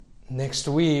next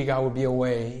week I will be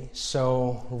away.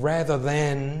 So rather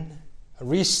than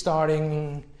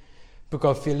restarting Book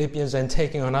of Philippians and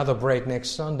taking another break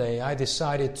next Sunday, I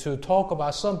decided to talk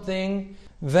about something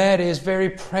that is very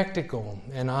practical,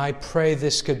 and I pray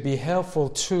this could be helpful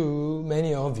to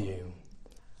many of you.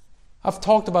 I've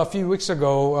talked about a few weeks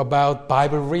ago about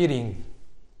Bible reading,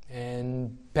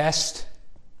 and best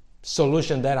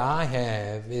solution that I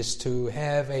have is to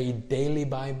have a daily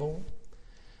Bible,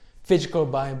 physical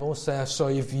Bible, so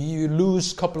if you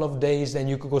lose a couple of days, then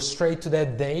you could go straight to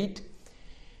that date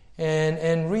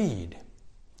and read.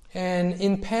 And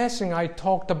in passing, I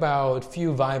talked about a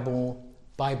few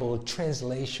Bible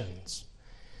translations.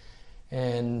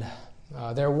 And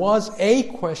there was a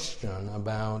question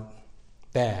about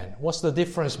that. What's the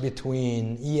difference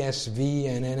between ESV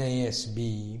and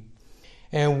NASB?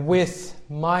 And with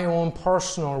my own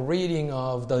personal reading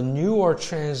of the newer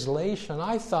translation,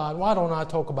 I thought, why don't I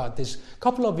talk about this? A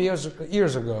couple of years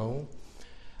ago,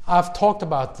 I've talked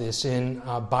about this in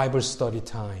Bible study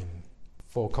time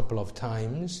for a couple of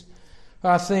times.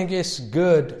 I think it's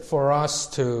good for us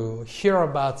to hear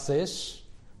about this,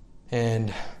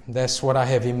 and that's what I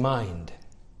have in mind.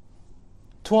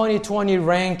 2020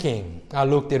 ranking, I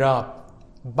looked it up.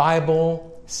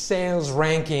 Bible sales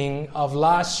ranking of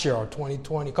last year,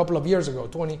 2020, a couple of years ago,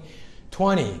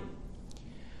 2020.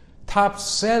 Top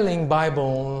selling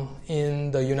Bible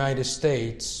in the United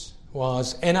States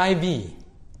was NIV,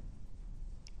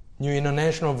 New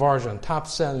International Version, top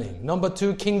selling. Number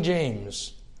 2, King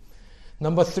James.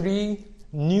 Number 3,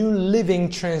 New Living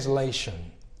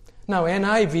Translation. Now,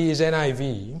 NIV is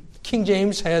NIV. King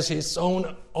James has its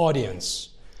own audience.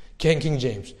 King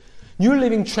James. New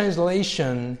Living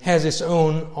Translation has its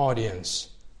own audience.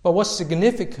 But what's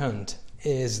significant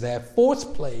is that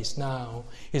 4th place now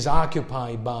is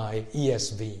occupied by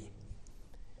ESV.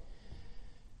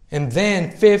 And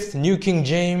then 5th, New King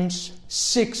James.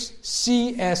 6th,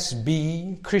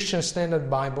 CSB, Christian Standard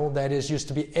Bible, that is used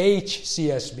to be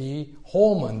HCSB,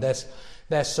 Holman, that's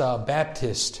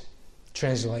Baptist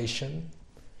translation.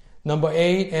 Number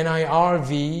 8,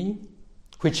 NIRV,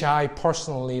 which I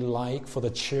personally like for the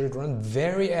children,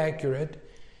 very accurate,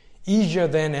 easier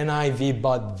than NIV,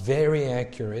 but very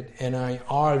accurate.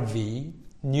 NIRV,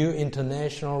 New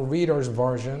International Reader's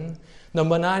Version.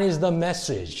 Number 9 is The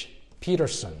Message,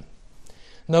 Peterson.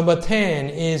 Number 10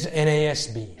 is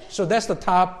NASB. So that's the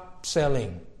top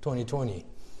selling 2020.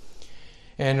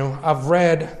 And I've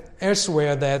read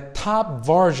elsewhere that top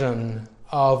version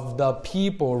of the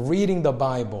people reading the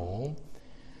Bible,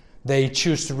 they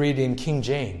choose to read in King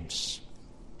James.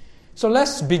 So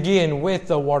let's begin with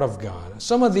the Word of God.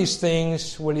 Some of these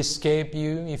things will escape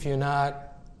you if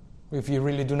you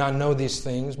really do not know these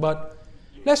things, but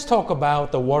let's talk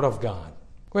about the Word of God.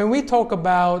 When we talk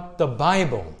about the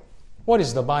Bible, what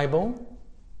is the Bible?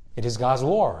 It is God's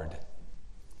Word.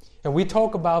 And we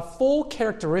talk about 4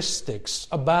 characteristics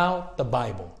about the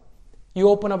Bible. You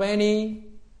open up any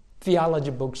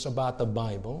theology books about the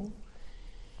Bible,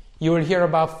 you will hear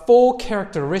about 4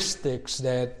 characteristics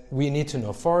that we need to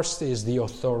know. First is the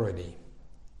authority.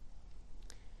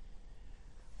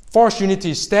 First, you need to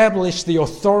establish the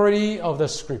authority of the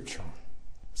Scripture.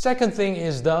 Second thing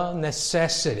is the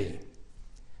necessity.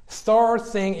 Third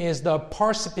thing is the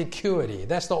perspicuity.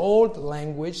 That's the old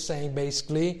language saying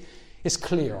basically it's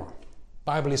clear.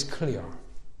 Bible is clear.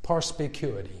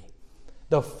 Perspicuity.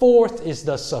 The fourth is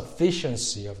the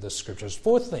sufficiency of the Scriptures.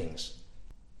 4 things.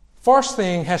 First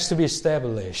thing has to be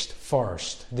established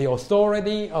first. The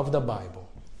authority of the Bible.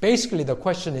 Basically the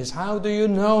question is, how do you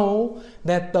know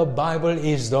that the Bible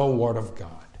is the Word of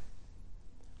God?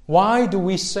 Why do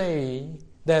we say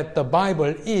that the Bible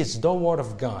is the Word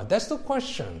of God? That's the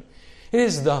question. It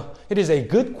is a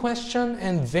good question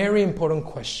and very important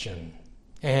question.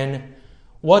 And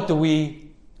what do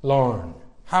we learn?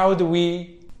 How do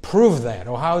we prove that,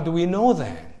 or how do we know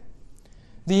that?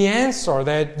 The answer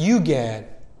that you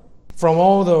get from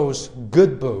all those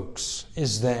good books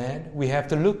is that we have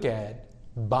to look at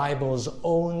Bible's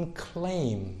own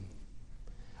claim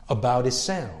about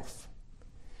itself.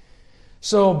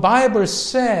 So Bible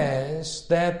says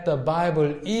that the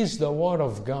Bible is the Word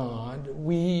of God.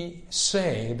 We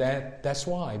say that that's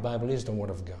why Bible is the Word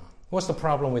of God. What's the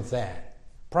problem with that?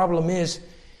 Problem is,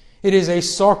 it is a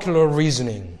circular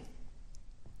reasoning.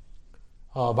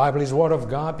 Bible is Word of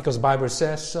God because Bible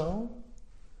says so.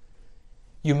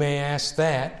 You may ask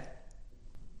that.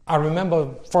 I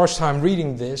remember first time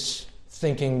reading this,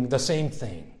 thinking the same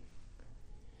thing.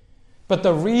 But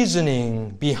the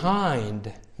reasoning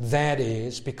behind that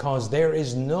is because there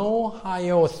is no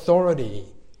higher authority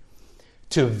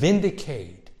to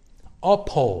vindicate,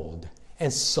 uphold,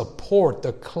 and support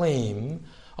the claim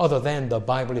other than the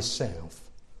Bible itself.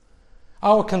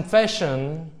 Our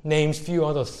confession names few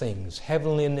other things,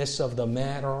 heavenliness of the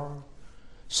matter,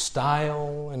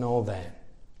 style, and all that.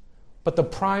 But the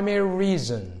primary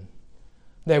reason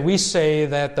that we say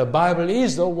that the Bible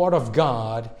is the Word of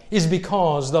God is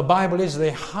because the Bible is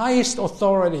the highest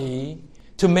authority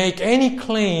to make any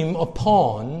claim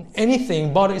upon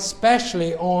anything, but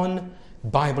especially on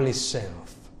Bible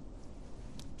itself.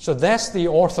 So that's the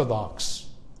orthodox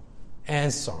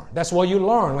answer. That's what you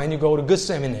learn when you go to good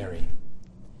seminary.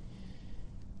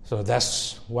 So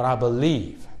that's what I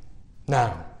believe.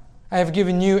 Now, I have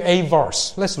given you a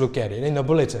verse. Let's look at it in the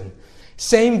bulletin.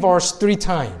 Same verse 3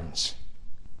 times.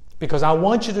 Because I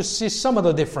want you to see some of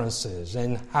the differences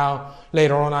and how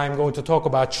later on I'm going to talk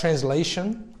about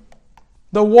translation.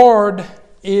 The word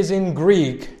is in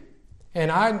Greek, and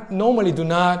I normally do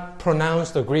not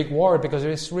pronounce the Greek word because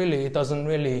it doesn't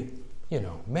really,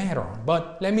 matter.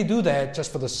 But let me do that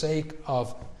just for the sake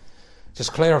of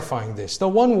just clarifying this. The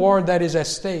one word that is at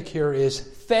stake here is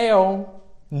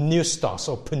theopneustos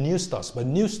or pneustos, but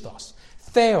neustos.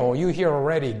 Theo, you hear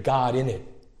already God in it.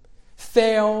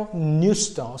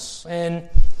 Theopneustos, and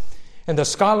the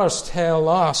scholars tell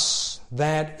us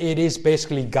that it is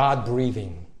basically God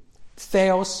breathing.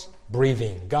 Theos,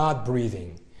 breathing, God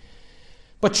breathing.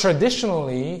 But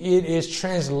traditionally, it is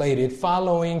translated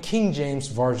following King James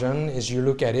Version, as you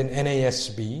look at it,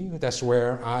 NASB. That's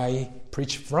where I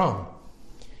preach from.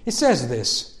 It says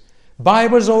this,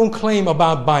 Bible's own claim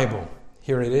about Bible.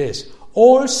 Here it is.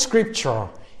 All Scripture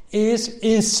is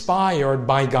inspired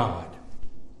by God.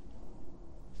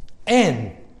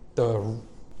 And the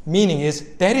meaning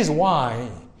is, that is why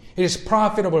it is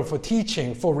profitable for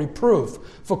teaching, for reproof,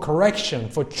 for correction,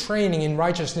 for training in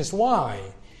righteousness. Why?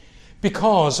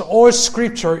 Because all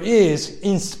Scripture is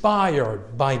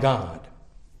inspired by God.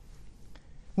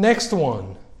 Next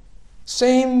one.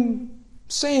 Same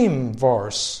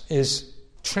verse is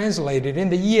translated in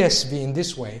the ESV in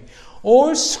this way.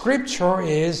 All Scripture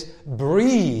is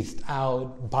breathed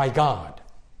out by God.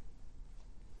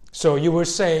 So you will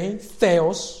say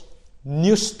theos,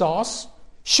 neustos,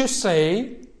 should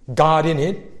say God in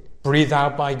it, breathed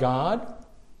out by God.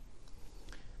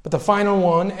 But the final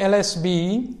one,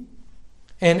 LSB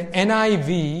and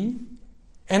NIV,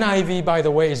 by the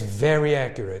way, is very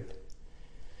accurate.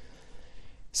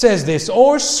 Says this,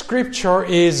 all Scripture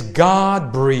is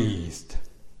God-breathed.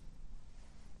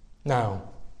 Now,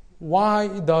 why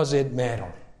does it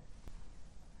matter?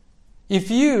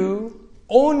 If you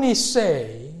only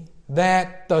say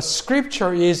that the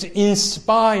Scripture is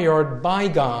inspired by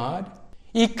God,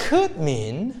 it could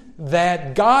mean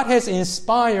that God has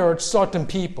inspired certain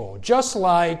people. Just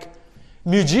like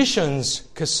musicians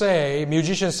could say,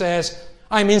 musician says,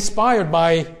 I'm inspired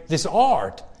by this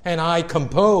art and I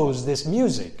compose this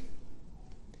music.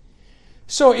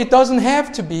 So it doesn't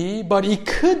have to be, but it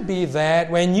could be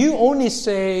that when you only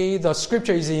say the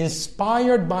Scripture is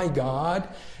inspired by God,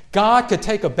 God could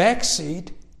take a back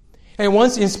seat. And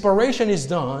once inspiration is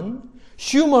done,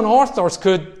 human authors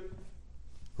could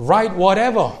write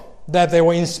whatever that they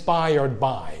were inspired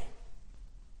by.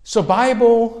 So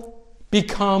Bible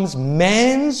becomes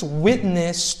man's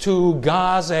witness to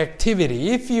God's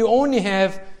activity. If you only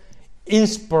have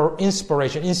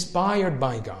inspiration, inspired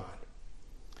by God.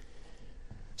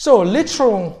 So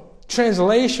literal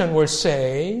translation will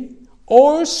say,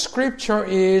 all Scripture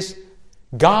is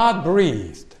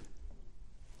God-breathed.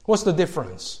 What's the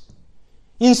difference?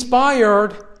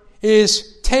 Inspired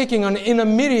is taking an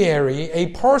intermediary, a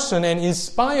person, and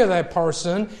inspire that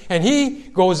person, and he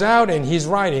goes out and he's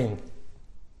writing.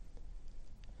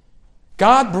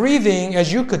 God breathing,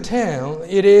 as you could tell,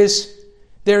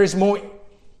 there is more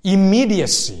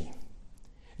immediacy.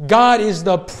 God is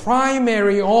the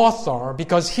primary author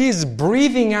because He's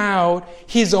breathing out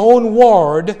His own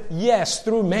word, yes,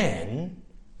 through men,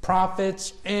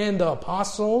 prophets and the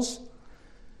apostles.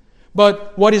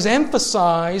 But what is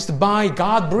emphasized by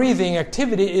God-breathing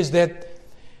activity is that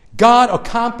God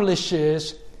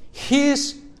accomplishes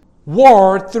His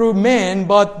word through men,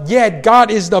 but yet God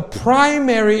is the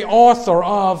primary author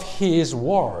of His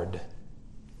word.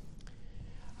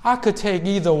 I could take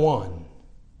either one.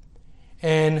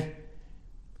 And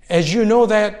as you know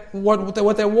that what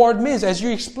that word means, as you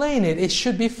explain it, it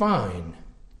should be fine.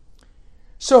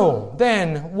 So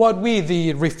then, what we,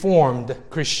 the Reformed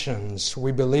Christians,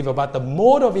 we believe about the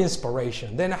mode of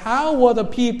inspiration, then how were the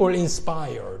people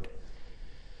inspired?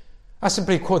 I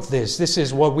simply quote this. This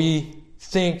is what we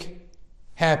think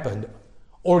happened.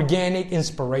 Organic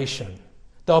inspiration.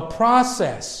 The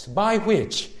process by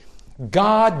which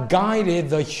God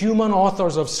guided the human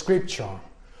authors of Scripture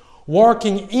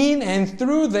working in and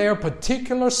through their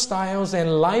particular styles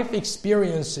and life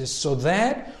experiences so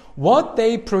that what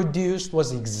they produced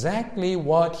was exactly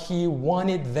what He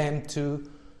wanted them to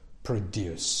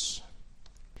produce.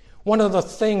 One of the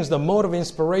things, the mode of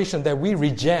inspiration that we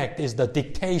reject is the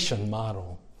dictation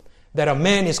model. That a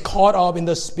man is caught up in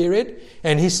the Spirit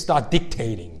and he starts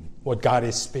dictating what God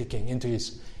is speaking into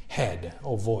his head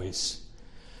or voice.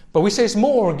 But we say it's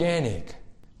more organic.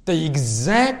 The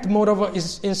exact mode of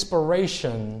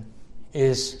inspiration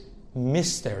is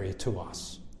mystery to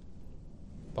us.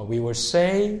 But we will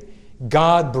say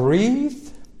God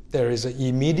breathed. There is an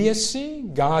immediacy.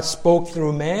 God spoke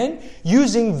through man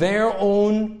using their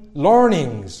own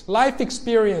learnings, life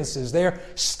experiences, their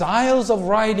styles of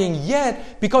writing.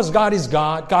 Yet, because God is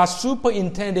God, God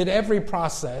superintended every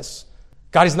process.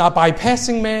 God is not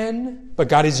bypassing man, but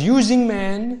God is using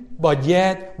man. But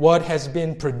yet, what has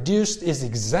been produced is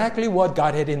exactly what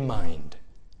God had in mind,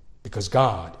 because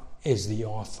God is the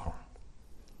author.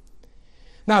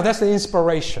 Now, that's the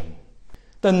inspiration.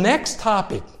 The next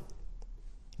topic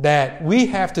that we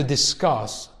have to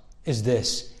discuss is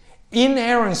this: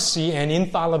 inerrancy and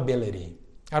infallibility.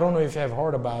 I don't know if you have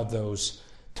heard about those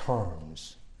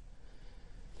terms.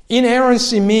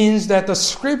 Inerrancy means that the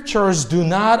Scriptures do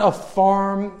not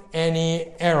affirm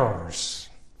any errors.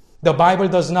 The Bible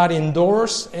does not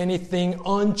endorse anything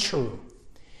untrue.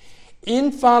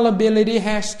 Infallibility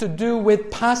has to do with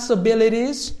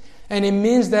possibilities, and it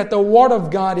means that the Word of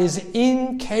God is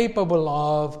incapable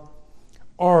of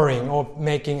erring or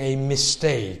making a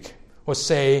mistake or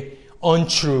say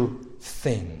untrue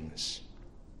things.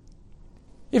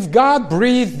 If God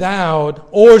breathed out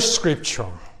all Scripture,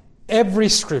 every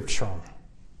Scripture,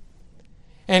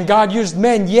 and God used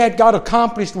men, yet God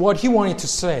accomplished what He wanted to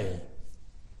say,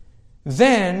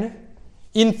 then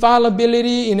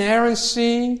infallibility,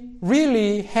 inerrancy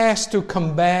really has to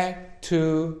come back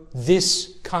to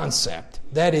this concept.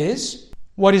 That is,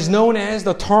 what is known as,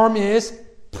 the term is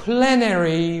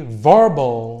plenary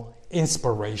verbal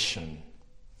inspiration.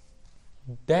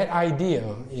 That idea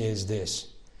is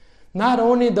this: not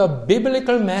only the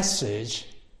biblical message,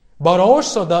 but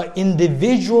also the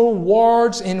individual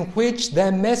words in which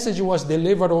that message was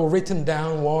delivered or written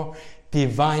down were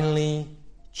divinely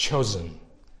chosen.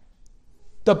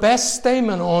 The best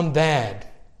statement on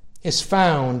that is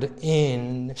found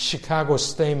in Chicago's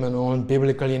Statement on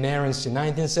Biblical Inerrancy,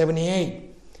 1978.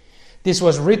 This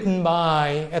was written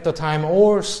by, at the time,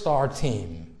 All-Star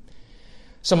Team.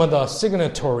 Some of the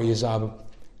signatories are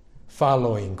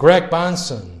following: Greg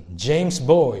Bahnsen, James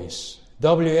Boyce,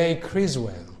 W.A.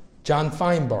 Criswell, John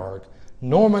Feinberg,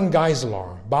 Norman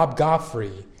Geisler, Bob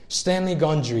Goffrey, Stanley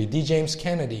Gundry, D. James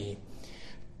Kennedy,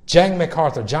 Jack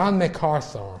MacArthur, John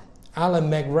MacArthur, Alan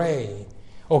McRae,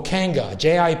 Okanga,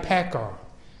 J.I. Packer,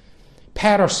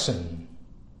 Patterson,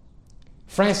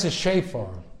 Francis Schaeffer.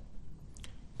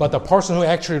 But the person who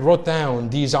actually wrote down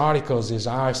these articles is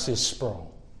R.C.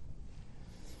 Sproul.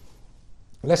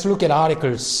 Let's look at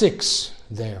Article 6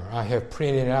 there. I have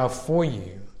printed it out for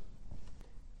you.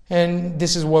 And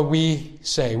this is what we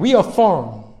say. We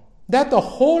affirm that the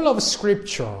whole of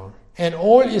Scripture and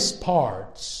all its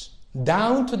parts,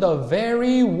 down to the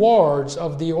very words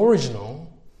of the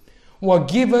original, were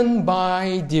given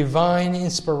by divine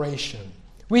inspiration.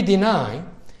 We deny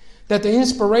that the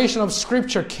inspiration of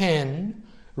Scripture can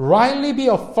rightly be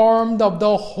affirmed of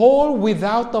the whole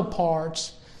without the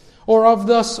parts, or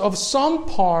of some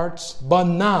parts but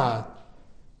not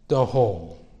the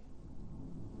whole.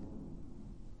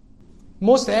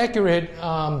 Most accurate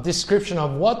description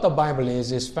of what the Bible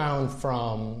is found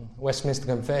from Westminster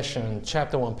Confession,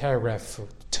 chapter 1, paragraph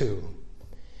 2.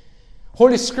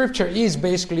 Holy Scripture is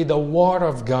basically the Word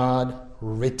of God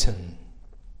written.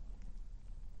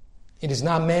 It is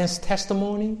not man's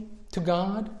testimony to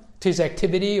God, to His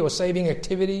activity or saving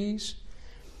activities.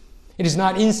 It is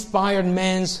not inspired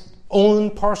man's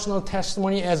own personal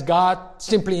testimony as God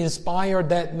simply inspired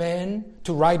that man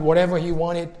to write whatever he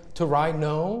wanted to write.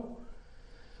 No.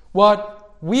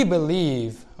 What we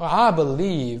believe, or I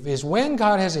believe, is when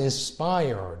God has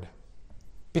inspired,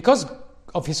 because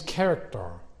of His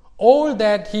character, all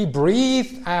that He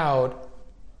breathed out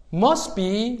must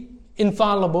be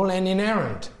infallible and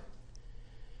inerrant.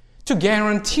 To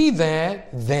guarantee that,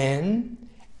 then,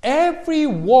 every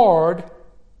word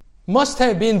must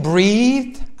have been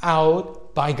breathed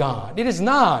out by God. It is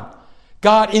not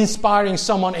God inspiring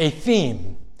someone a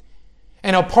theme,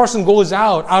 and a person goes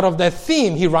out of that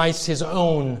theme, he writes his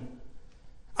own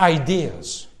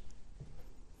ideas.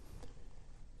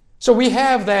 So we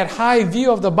have that high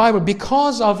view of the Bible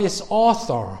because of its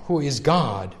author, who is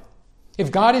God.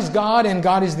 If God is God and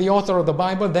God is the author of the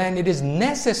Bible, then it is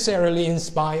necessarily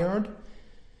inspired.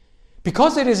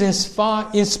 Because it is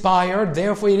inspired,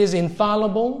 therefore it is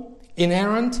infallible,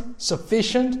 inerrant,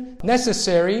 sufficient,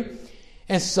 necessary,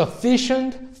 and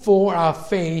sufficient for our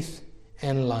faith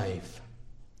and life.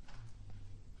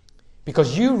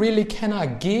 Because you really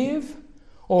cannot give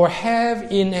or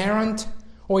have inerrant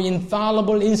or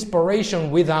infallible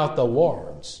inspiration without the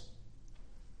words.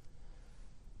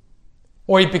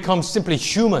 Or it becomes simply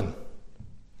human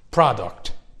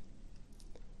product.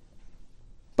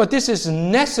 But this is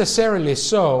necessarily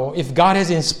so. If God has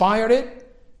inspired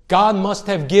it, God must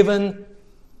have given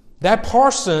that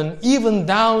person even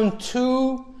down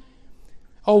to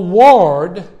a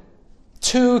word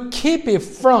to keep it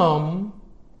from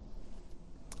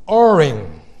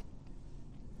erring.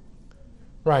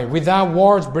 Right, without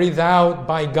words breathed out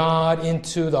by God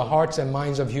into the hearts and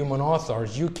minds of human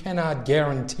authors, you cannot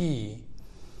guarantee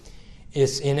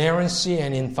its inerrancy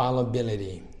and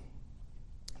infallibility.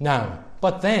 Now,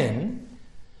 but then,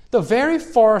 the very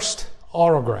first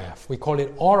autograph, we call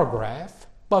it autograph,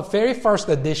 but very first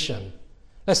edition,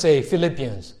 let's say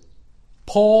Philippians,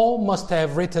 Paul must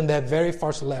have written that very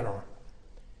first letter.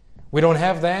 We don't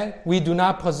have that. We do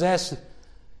not possess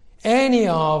any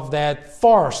of that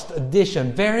first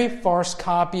edition, very first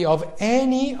copy of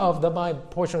any of the Bible,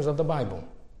 portions of the Bible.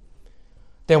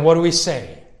 Then what do we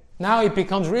say? Now it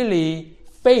becomes really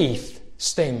faith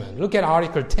statement. Look at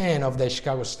Article 10 of the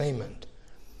Chicago Statement.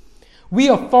 We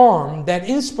affirm that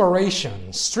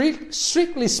inspiration,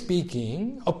 strictly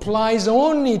speaking, applies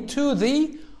only to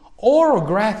the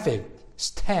orographic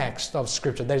text of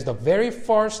Scripture. That is the very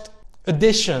first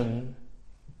edition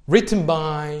written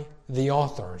by the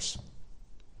authors.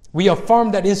 We affirm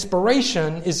that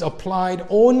inspiration is applied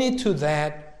only to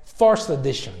that first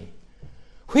edition.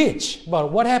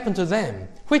 But what happened to them?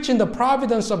 Which in the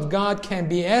providence of God can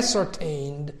be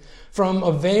ascertained from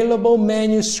available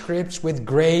manuscripts with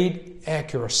great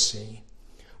accuracy.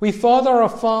 We further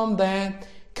affirm that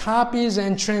copies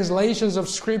and translations of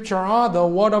Scripture are the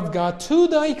Word of God to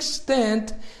the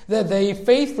extent that they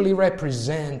faithfully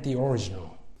represent the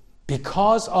original.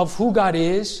 Because of who God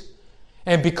is,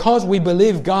 and because we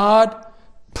believe God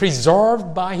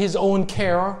preserved by His own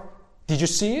care, did you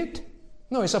see it?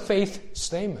 No, it's a faith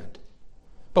statement.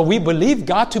 But we believe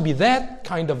God to be that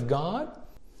kind of God.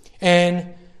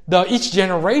 And each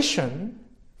generation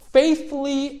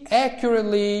faithfully,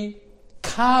 accurately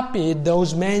copied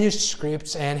those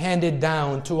manuscripts and handed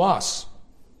down to us.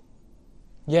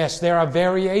 Yes, there are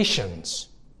variations.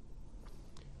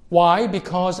 Why?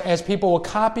 Because as people were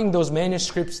copying those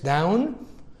manuscripts down,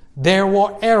 there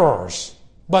were errors.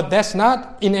 But that's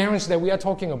not inerrancy that we are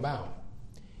talking about.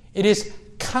 It is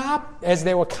as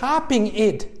they were copying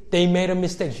it, they made a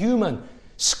mistake, human,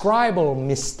 scribal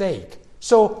mistake.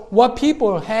 So what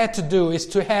people had to do is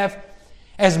to have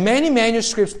as many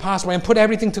manuscripts possible and put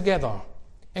everything together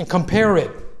and compare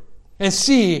it and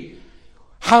see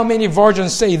how many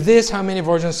versions say this, how many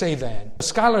versions say that.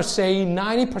 Scholars say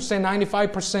 90%,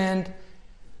 95%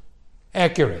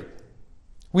 accurate.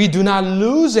 We do not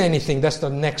lose anything. That's the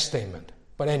next statement.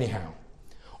 But anyhow,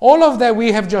 all of that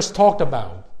we have just talked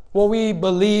about. What we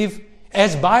believe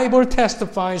as Bible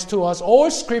testifies to us,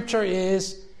 all Scripture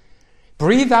is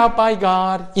breathed out by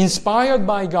God, inspired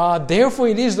by God, therefore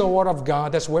it is the Word of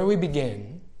God. That's where we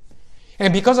begin.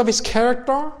 And because of His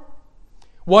character,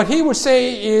 what He would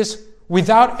say is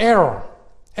without error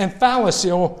and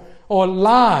fallacy or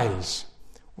lies.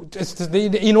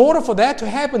 In order for that to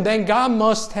happen, then God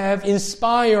must have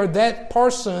inspired that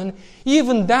person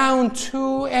even down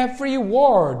to every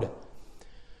word,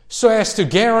 so as to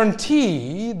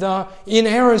guarantee the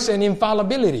inerrancy and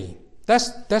infallibility.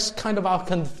 That's kind of our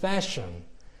confession.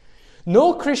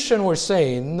 No Christian will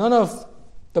say, none of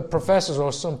the professors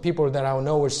or some people that I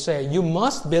know will say, you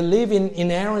must believe in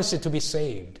inerrancy to be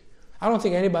saved. I don't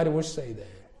think anybody would say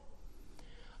that.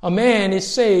 A man is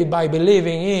saved by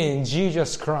believing in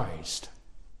Jesus Christ.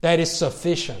 That is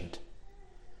sufficient.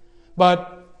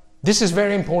 But this is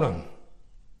very important.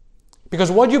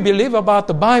 Because what you believe about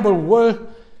the Bible will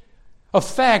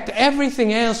affect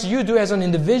everything else you do as an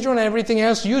individual and everything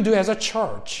else you do as a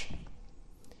church.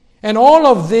 And all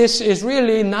of this is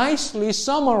really nicely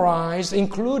summarized,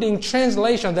 including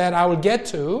translation that I will get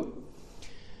to,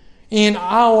 in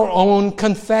our own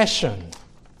confession.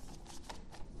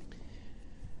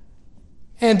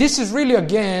 And this is really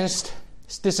this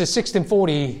is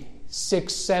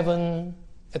 1646-7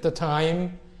 at the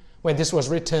time when this was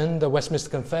written, the Westminster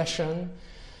Confession.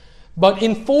 But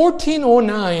in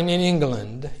 1409 in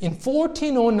England,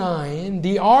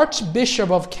 the Archbishop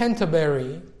of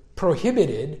Canterbury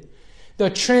prohibited the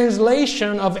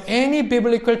translation of any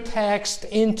biblical text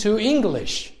into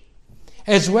English,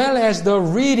 as well as the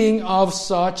reading of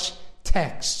such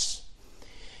texts.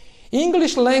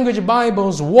 English language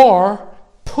Bibles were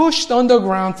pushed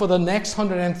underground for the next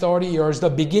 130 years, the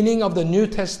beginning of the New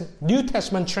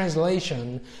Testament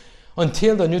translation,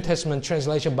 until the New Testament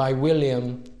translation by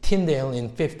William Tyndale in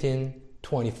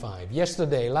 1525.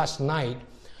 Last night,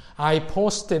 I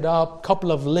posted up a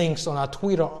couple of links on our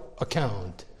Twitter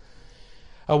account.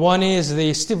 One is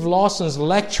the Steve Lawson's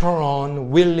lecture on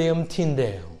William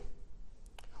Tyndale.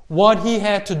 What he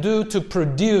had to do to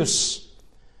produce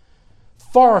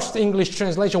first English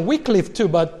translation, Wycliffe too,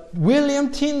 but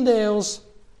William Tyndale's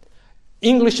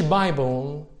English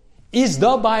Bible is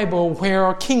the Bible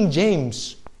where King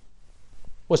James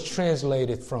was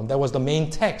translated from. That was the main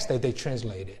text that they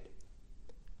translated,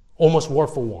 almost word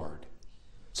for word.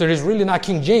 So it is really not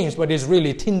King James, but it's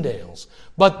really Tyndale's.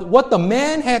 But what the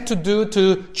man had to do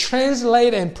to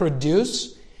translate and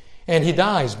produce, and he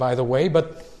dies, by the way,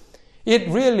 but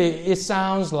it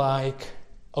sounds like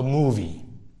a movie.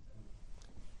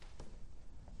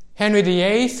 Henry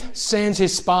VIII sends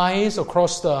his spies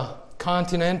across the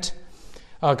continent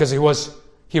because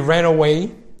he ran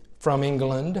away from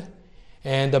England,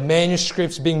 and the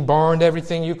manuscripts being burned,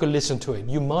 everything. You could listen to it.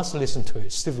 You must listen to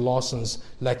it. Steve Lawson's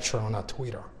lecture on our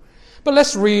Twitter. But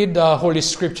let's read the Holy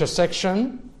Scripture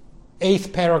section,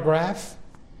 8th paragraph.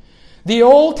 The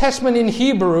Old Testament in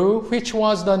Hebrew, which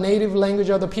was the native language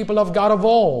of the people of God of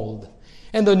old,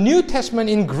 and the New Testament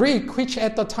in Greek, which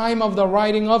at the time of the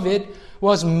writing of it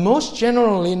was most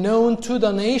generally known to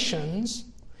the nations,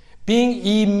 being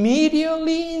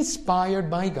immediately inspired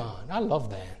by God. I love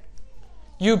that.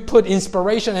 You put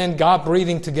inspiration and God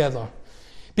breathing together.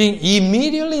 Being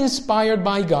immediately inspired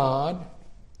by God,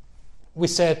 we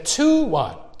said two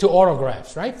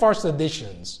autographs, right? First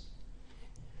editions.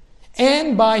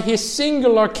 And by His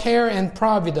singular care and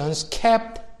providence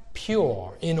kept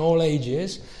pure in all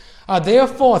ages, are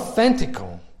therefore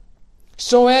authentical.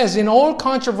 So as in all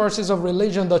controversies of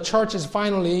religion, the church is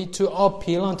finally to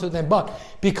appeal unto them. But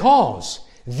because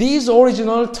these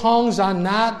original tongues are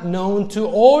not known to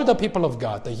all the people of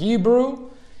God, the Hebrew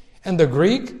and the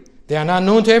Greek, they are not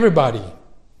known to everybody,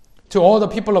 to all the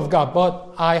people of God.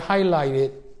 But I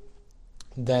highlighted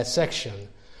that section.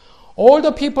 All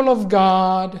the people of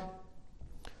God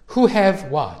who have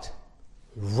what?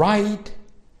 Right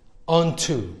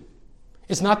unto.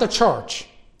 It's not the church.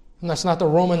 That's not the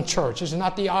Roman church. It's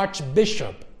not the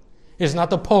archbishop. It's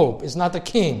not the pope. It's not the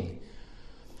king.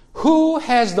 Who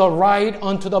has the right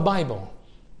unto the Bible?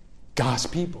 God's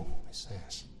people, it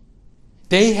says.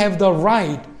 They have the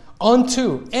right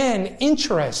unto and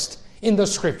interest in the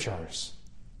Scriptures.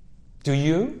 Do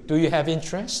you? Do you have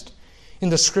interest in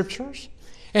the Scriptures?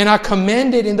 And are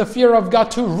commanded in the fear of God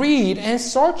to read and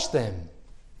search them.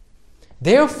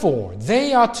 Therefore,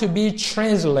 they are to be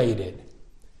translated.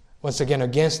 Once again,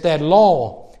 against that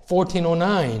law,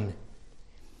 1409.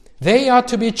 They are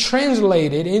to be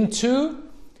translated into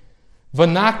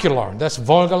vernacular. That's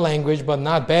vulgar language, but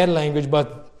not bad language,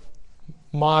 but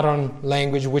modern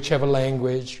language, whichever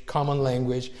language, common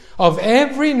language, of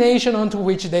every nation unto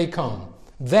which they come,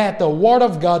 that the word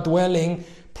of God dwelling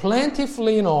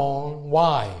plentifully in all.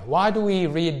 Why? Why do we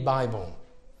read Bible?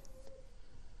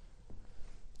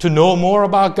 To know more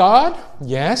about God?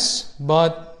 Yes,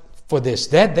 but for this,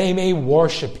 that they may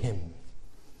worship Him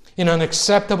in an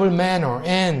acceptable manner,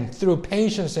 and through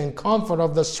patience and comfort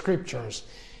of the Scriptures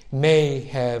may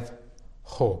have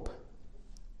hope.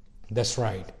 That's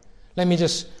right. Let me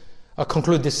just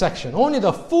conclude this section. Only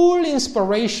the full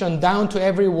inspiration down to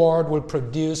every word will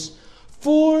produce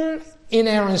full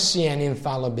inerrancy and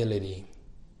infallibility.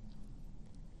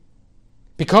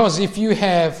 Because if you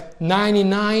have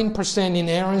 99%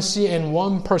 inerrancy and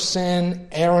 1%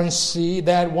 errancy,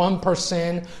 that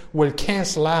 1% will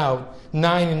cancel out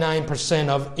 99%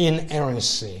 of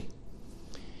inerrancy.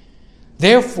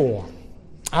 Therefore,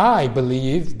 I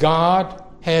believe God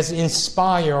has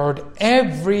inspired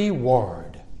every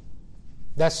word.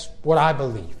 That's what I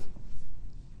believe.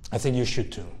 I think you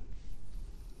should too.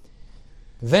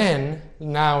 Then,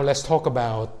 now let's talk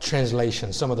about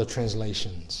translation, some of the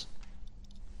translations.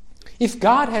 If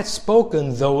God had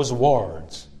spoken those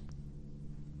words,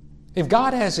 if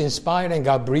God has inspired and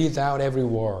God breathed out every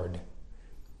word,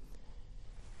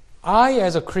 I,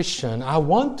 as a Christian, I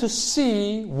want to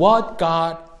see what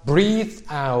God breathed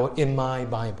out in my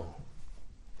Bible.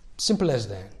 Simple as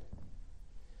that.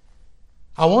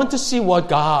 I want to see what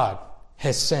God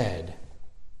has said.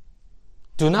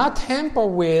 Do not tamper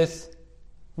with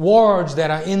words that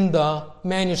are in the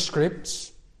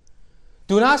manuscripts.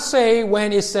 Do not say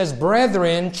when it says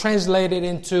brethren, translate it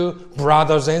into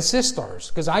brothers and sisters,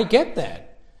 because I get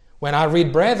that. When I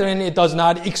read brethren, it does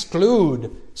not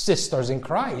exclude sisters in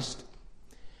Christ.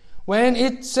 When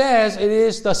it says it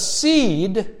is the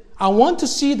seed, I want to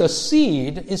see the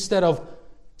seed instead of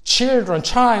children,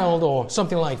 child, or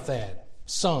something like that.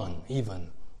 Son, even.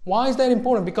 Why is that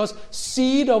important? Because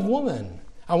seed of woman.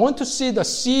 I want to see the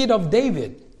seed of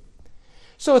David.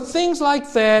 So things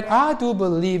like that, I do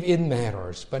believe it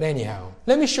matters. But anyhow,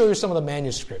 let me show you some of the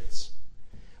manuscripts.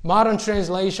 Modern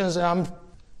translations,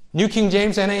 New King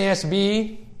James,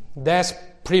 NASB, that's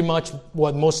pretty much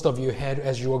what most of you had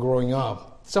as you were growing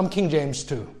up. Some King James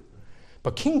too.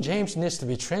 But King James needs to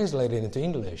be translated into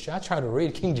English. I try to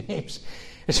read King James.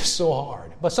 It's just so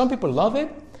hard. But some people love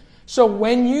it. So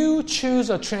when you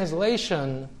choose a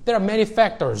translation, there are many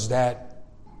factors that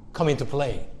come into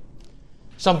play.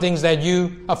 Some things that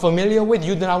you are familiar with,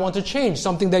 you do not want to change.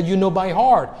 Something that you know by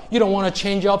heart, you don't want to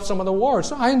change up some of the words.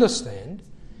 So I understand.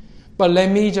 But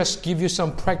let me just give you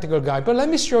some practical guide. But let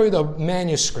me show you the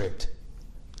manuscript.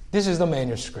 This is the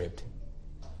manuscript.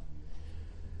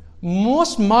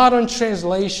 Most modern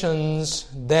translations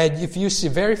that if you see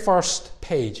very first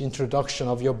page, introduction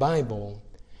of your Bible,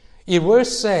 it will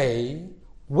say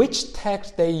which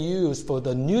text they use for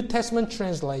the New Testament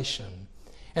translation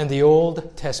and the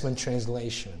Old Testament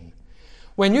translation.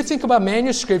 When you think about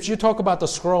manuscripts, you talk about the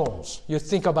scrolls. You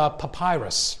think about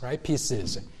papyrus, right?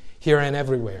 Pieces here and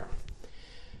everywhere.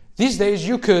 These days,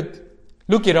 you could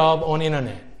look it up on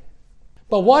internet.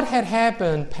 But what had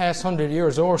happened past 100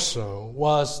 years or so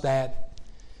was that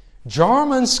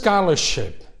German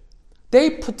scholarship, they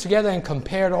put together and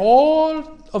compared all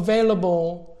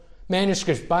available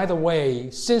manuscripts. By the way,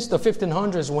 since the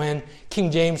 1500s when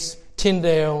King James,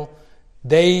 Tyndale,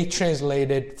 they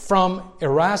translated from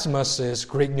Erasmus's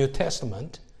Greek New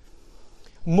Testament,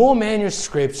 more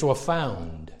manuscripts were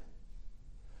found.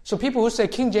 So people who say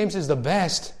King James is the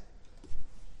best,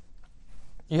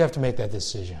 you have to make that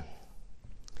decision.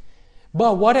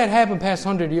 But what had happened past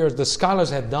 100 years, the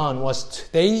scholars had done was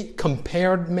they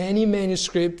compared many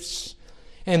manuscripts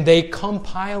and they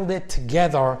compiled it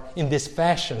together in this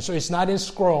fashion. So it's not in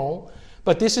scroll,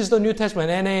 but this is the New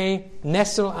Testament, N.A.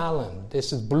 Nestle-Aland.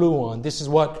 This is blue one. This is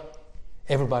what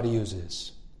everybody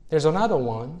uses. There's another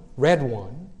one, red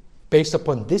one, based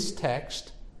upon this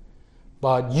text,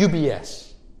 but UBS.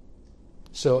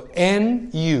 So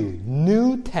NU,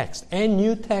 new text, and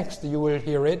new text, you will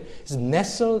hear it. It's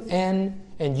Nestle N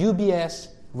and UBS,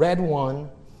 red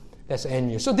one, that's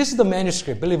NU. So this is the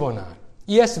manuscript, believe it or not.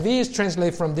 ESV is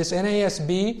translated from this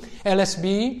NASB,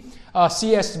 LSB,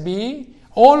 CSB.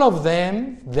 All of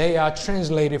them, they are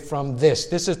translated from this.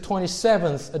 This is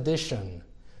 27th edition.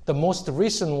 The most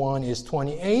recent one is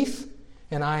 28th,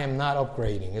 and I am not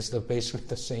upgrading. It's basically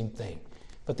the same thing.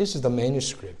 But this is the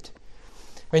manuscript.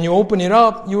 When you open it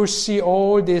up, you will see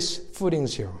all these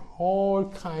footings here, all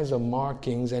kinds of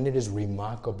markings, and it is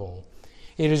remarkable.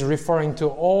 It is referring to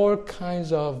all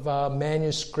kinds of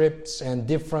manuscripts and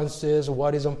differences,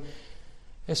 what is them.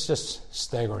 It's just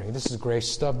staggering. This is great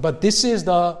stuff. But this is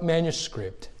the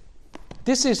manuscript.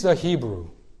 This is the Hebrew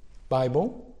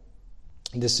Bible.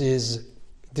 This is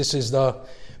the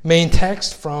main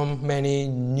text from many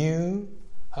new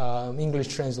English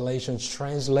translations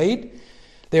translate.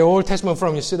 The Old Testament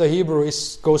from, you see the Hebrew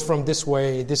goes from this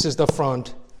way. This is the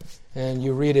front. And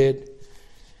you read it.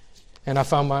 And I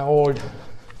found my old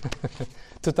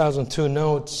 2002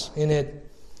 notes in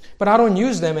it. But I don't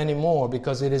use them anymore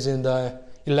because it is in the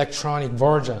electronic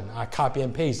version. I copy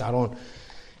and paste. I don't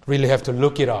really have to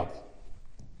look it up.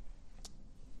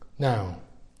 Now,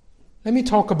 let me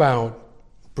talk about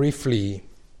briefly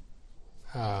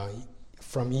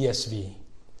from ESV.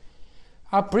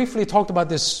 I briefly talked about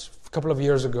this a couple of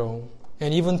years ago,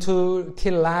 and even till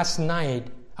last night,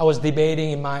 I was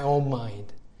debating in my own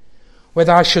mind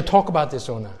whether I should talk about this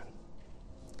or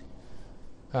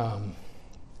not.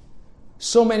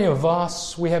 So many of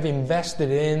us, we have invested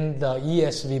in the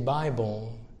ESV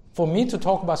Bible. For me to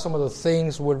talk about some of the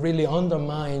things would really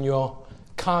undermine your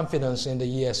confidence in the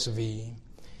ESV.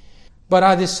 But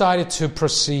I decided to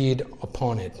proceed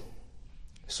upon it.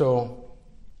 So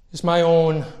it's my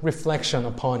own reflection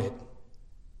upon it.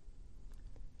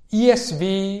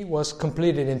 ESV was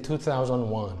completed in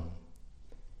 2001.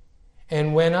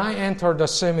 And when I entered the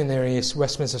seminary,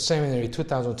 Westminster Seminary,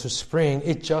 2002 spring,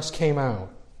 it just came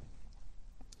out.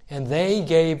 And they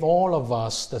gave all of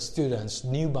us, the students,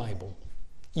 new Bible,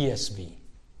 ESV,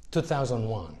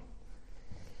 2001.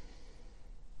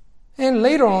 And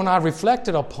later on, I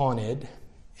reflected upon it,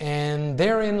 and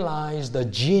therein lies the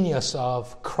genius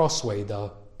of Crossway,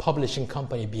 the publishing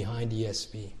company behind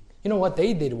ESV. You know what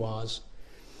they did was,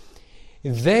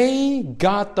 they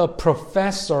got the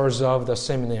professors of the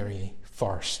seminary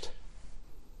first.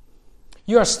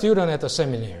 You are a student at the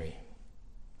seminary.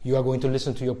 You are going to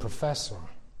listen to your professor.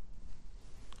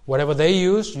 Whatever they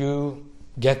use, you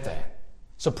get that.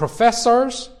 So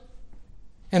professors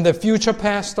and the future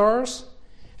pastors,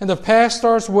 and the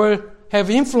pastors will have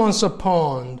influence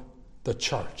upon the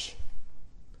church.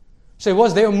 So it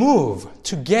was their move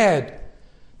to get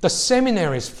the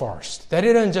seminaries first. They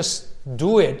didn't just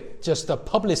do it, just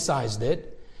publicized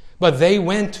it, but they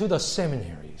went to the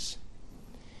seminaries.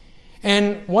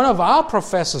 And one of our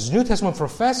professors, New Testament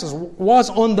professors, was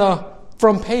on the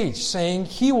front page saying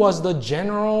he was the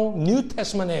general New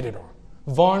Testament editor,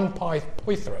 Von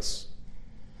Poythress.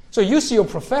 So you see your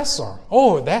professor,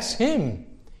 oh, that's him.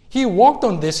 He worked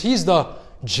on this. He's the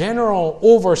general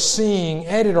overseeing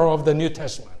editor of the New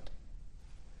Testament.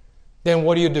 Then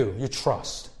what do? You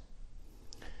trust.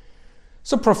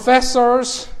 So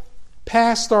professors,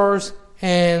 pastors,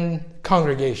 and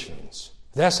congregations.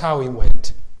 That's how it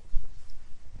went.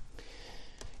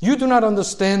 You do not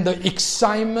understand the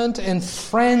excitement and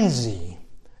frenzy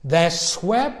that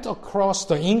swept across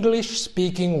the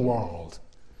English-speaking world,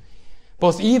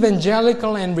 both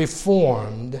evangelical and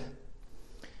reformed.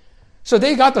 So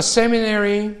they got the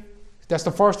seminary. That's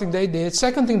the first thing they did.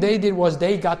 Second thing they did was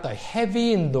they got the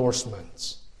heavy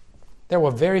endorsements. There were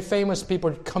very famous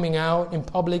people coming out in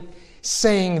public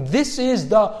saying this is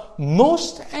the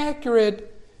most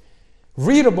accurate,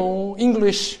 readable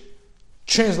English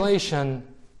translation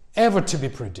ever to be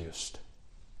produced.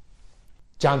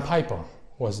 John Piper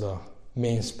was the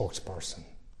main spokesperson.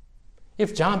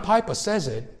 If John Piper says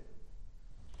it,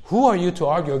 who are you to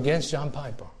argue against John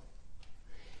Piper?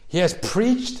 He has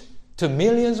preached to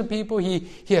millions of people. He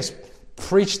has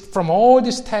preached from all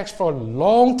these texts for a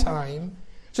long time.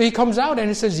 So he comes out and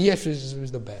he says, yes, this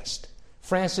is the best.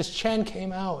 Francis Chan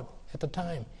came out at the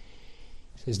time.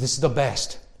 He says, this is the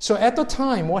best. So at the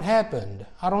time, what happened?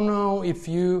 I don't know if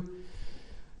you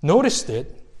noticed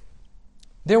it.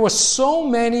 There were so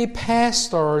many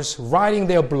pastors writing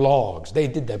their blogs. They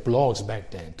did their blogs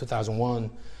back then,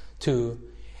 2001, 2.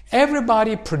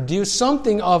 Everybody produced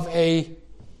something of a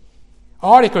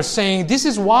article saying, this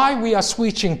is why we are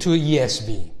switching to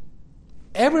ESV.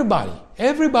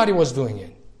 Everybody was doing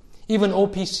it. Even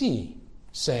OPC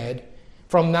said,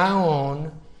 from now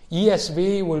on,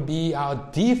 ESV will be our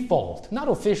default, not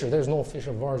official, there's no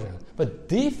official version, but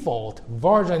default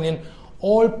version in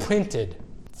all printed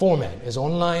format, is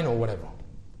online or whatever.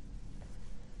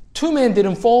 Two men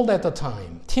didn't fold at the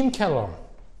time. Tim Keller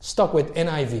stuck with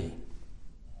NIV.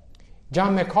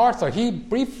 John MacArthur, he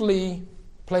briefly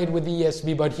played with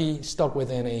ESV, but he stuck with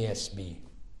NASB.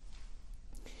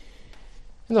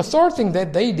 And the third thing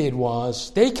that they did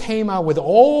was they came out with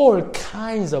all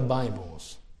kinds of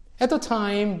Bibles. At the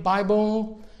time,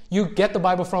 Bible, you get the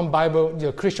Bible from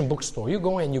the Christian bookstore. You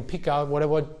go and you pick out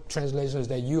whatever translations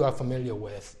that you are familiar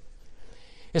with.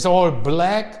 It's all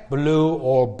black, blue,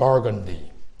 or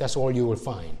burgundy. That's all you will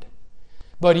find.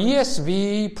 But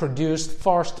ESV produced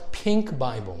first pink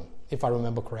Bible, if I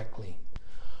remember correctly.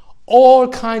 All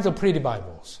kinds of pretty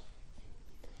Bibles.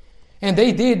 And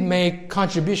they did make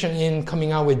contribution in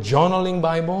coming out with journaling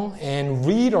Bible and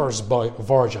Reader's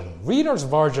Version. Reader's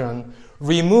Version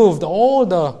removed all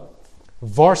the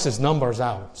verses numbers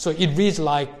out. So it reads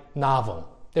like novel.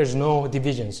 There's no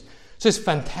divisions. So it's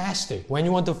fantastic. When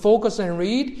you want to focus and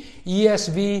read,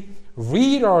 ESV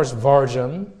Reader's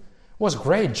Version was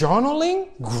great. Journaling,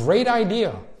 great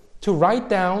idea. To write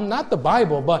down, not the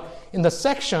Bible, but in the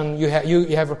section, you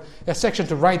have a section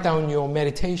to write down your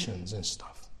meditations and stuff.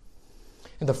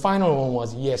 And the final one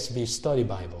was ESV Study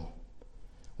Bible.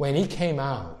 When it came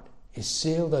out, it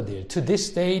sealed the deal. To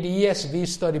this day, the ESV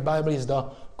Study Bible is the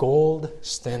gold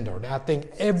standard. I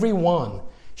think everyone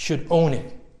should own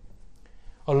it,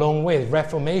 along with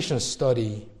Reformation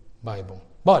Study Bible.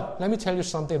 But let me tell you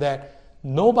something that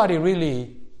nobody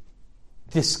really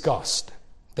discussed.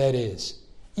 That is,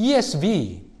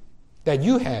 ESV that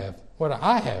you have, what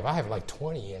I have like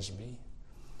 20 ESV.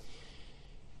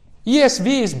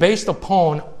 ESV is based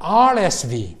upon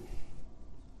RSV.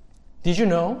 Did you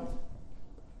know?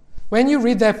 When you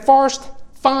read that first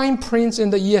fine print in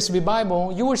the ESV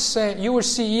Bible, you will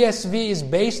see ESV is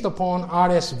based upon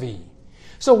RSV.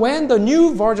 So when the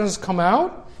new versions come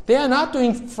out, they are not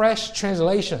doing fresh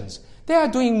translations. They are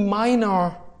doing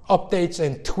minor updates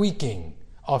and tweaking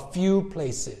a few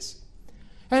places.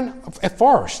 And at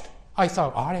first, I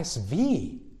thought,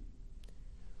 RSV?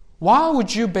 Why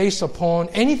would you base upon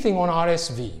anything on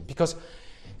RSV? Because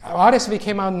RSV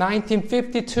came out in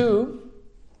 1952,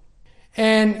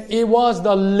 And it was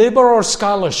the liberal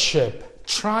scholarship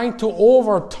trying to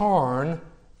overturn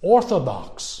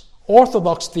orthodox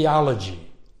theology.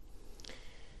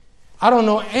 I don't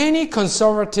know any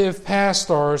conservative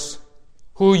pastors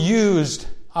who used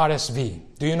RSV.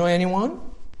 Do you know anyone?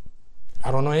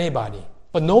 I don't know anybody.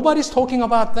 But nobody's talking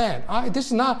about that. This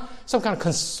is not some kind of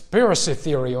conspiracy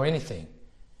theory or anything.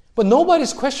 But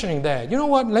nobody's questioning that. You know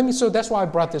what? So that's why I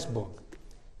brought this book.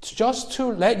 Just to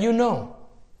let you know,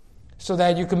 so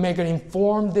that you can make an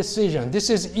informed decision.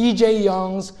 This is E.J.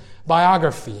 Young's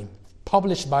biography,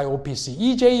 published by OPC.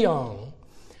 E.J. Young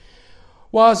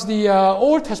was the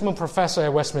Old Testament professor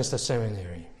at Westminster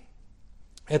Seminary.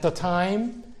 At the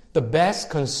time, the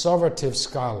best conservative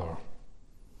scholar.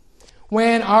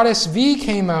 When RSV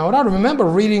came out, I remember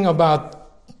reading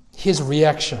about his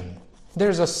reaction.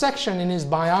 There's a section in his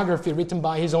biography written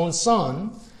by his own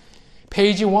son,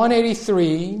 page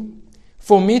 183,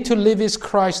 For Me to Live is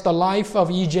Christ, the Life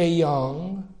of E.J.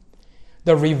 Young,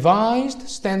 the Revised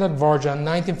Standard Version,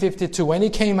 1952. When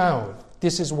it came out,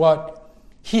 this is what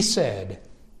he said.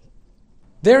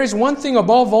 There is one thing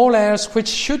above all else which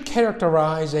should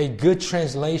characterize a good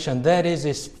translation, that is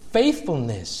its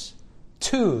faithfulness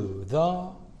to the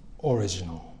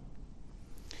original.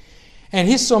 And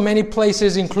he saw many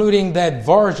places, including that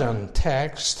version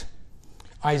text,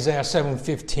 Isaiah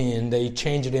 7:15, they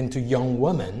changed it into young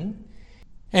woman.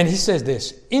 And he says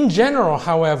this, in general,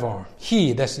 however,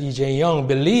 he, that's E.J. Young,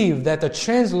 believed that the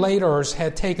translators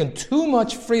had taken too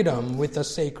much freedom with the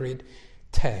sacred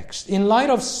text. In light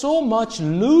of so much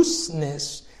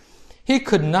looseness, he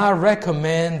could not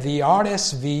recommend the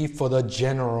RSV for the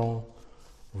general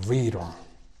reader.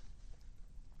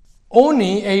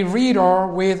 Only a reader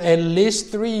with at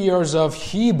least 3 years of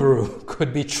Hebrew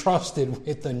could be trusted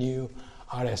with the new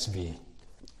RSV.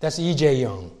 That's E.J.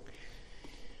 Young.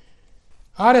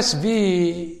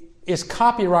 RSV is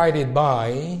copyrighted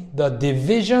by the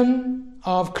Division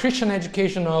of Christian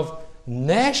Education of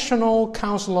National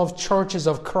Council of Churches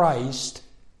of Christ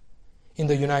in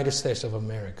the United States of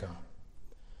America.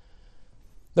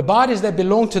 The bodies that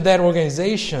belong to that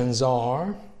organizations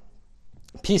are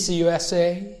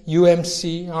PCUSA,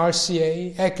 UMC,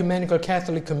 RCA, Ecumenical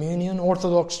Catholic Communion,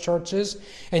 Orthodox Churches,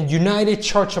 and United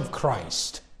Church of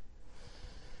Christ.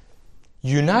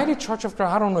 United Church of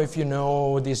Christ, I don't know if you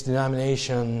know this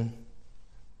denomination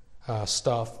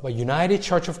stuff, but United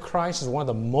Church of Christ is one of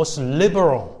the most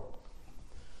liberal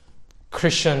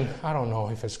Christian, I don't know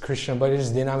if it's Christian, but it is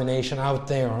a denomination out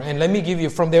there. And let me give you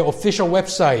from their official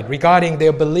website regarding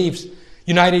their beliefs,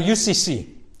 United UCC,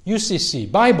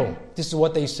 Bible, this is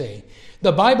what they say.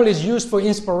 The Bible is used for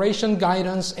inspiration,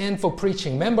 guidance, and for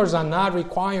preaching. Members are not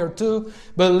required to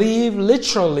believe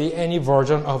literally any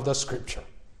version of the Scripture.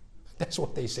 That's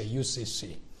what they say,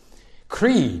 UCC.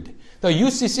 Creed. The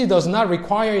UCC does not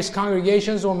require its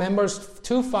congregations or members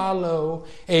to follow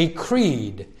a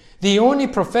creed. The only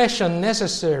profession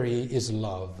necessary is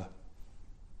love.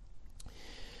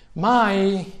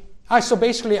 So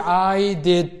basically I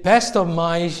did best of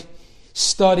my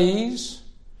studies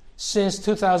since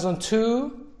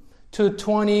 2002 to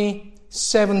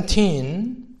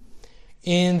 2017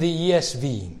 in the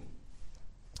ESV.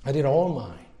 I did all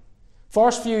mine.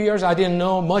 First few years I didn't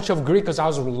know much of Greek because I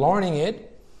was learning it.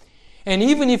 And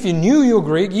even if you knew your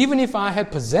Greek, even if I had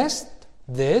possessed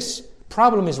this,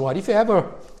 problem is what? If you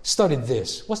ever studied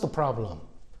this, what's the problem?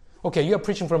 Okay, you're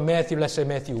preaching from Matthew, let's say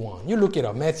Matthew 1. You look it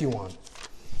up, Matthew 1.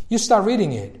 You start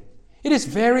reading it. It is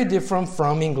very different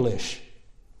from English.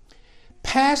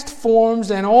 Past forms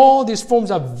and all these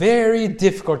forms are very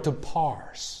difficult to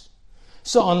parse.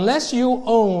 So unless you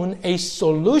own a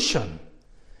solution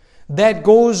that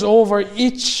goes over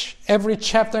every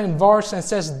chapter and verse and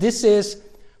says this is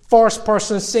first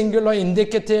person, singular,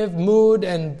 indicative, mood,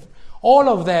 and all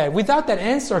of that, without that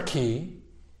answer key,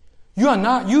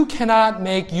 you cannot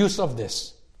make use of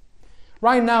this.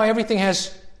 Right now, everything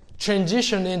has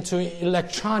transitioned into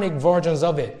electronic versions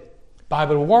of it.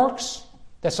 Bible Works,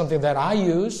 that's something that I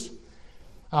use.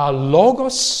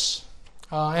 Logos,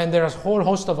 and there's a whole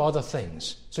host of other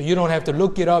things. So you don't have to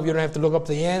look it up, you don't have to look up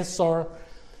the answer.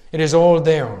 It is all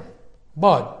there.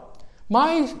 But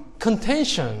my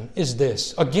contention is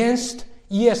this, against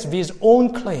ESV's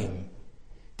own claim.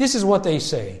 This is what they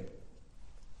say.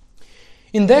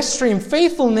 In that stream,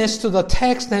 faithfulness to the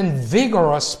text and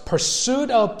vigorous pursuit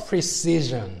of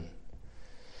precision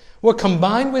were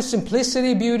combined with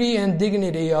simplicity, beauty, and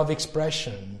dignity of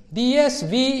expression. The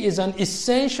ESV is an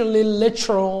essentially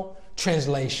literal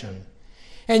translation.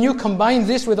 And you combine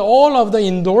this with all of the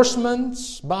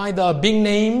endorsements by the big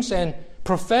names and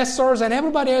professors, and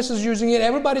everybody else is using it,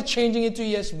 everybody changing it to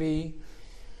ESV.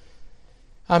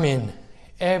 I mean,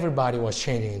 everybody was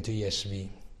changing into ESV.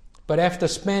 But after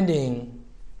spending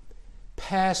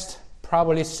past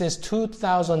probably since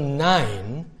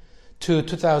 2009 to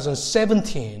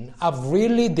 2017, I've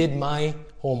really did my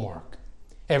homework.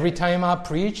 Every time I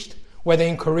preached, whether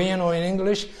in Korean or in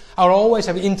English, I would always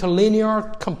have interlinear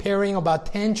comparing about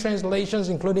 10 translations,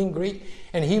 including Greek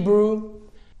and Hebrew.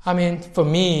 I mean, for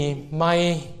me,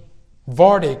 my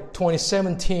verdict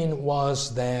 2017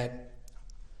 was that,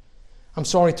 I'm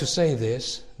sorry to say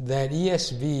this, that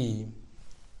ESV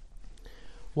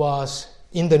was,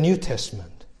 in the New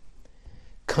Testament,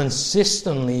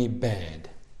 consistently bad.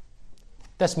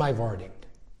 That's my verdict.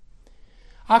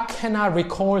 I cannot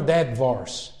recall that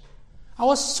verse. I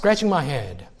was scratching my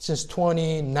head since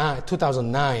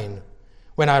 2009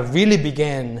 when I really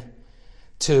began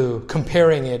to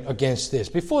comparing it against this.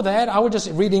 Before that, I would just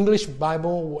read English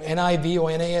Bible, NIV or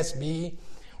NASB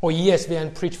or ESV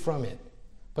and preach from it.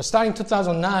 But starting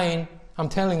 2009, I'm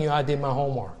telling you, I did my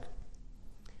homework.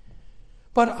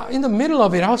 But in the middle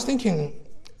of it, I was thinking,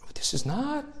 this is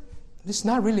not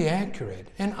really accurate.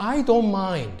 And I don't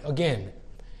mind, again,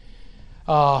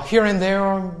 here and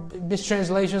there,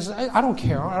 mistranslations. I don't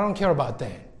care. I don't care about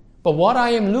that. But what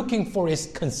I am looking for is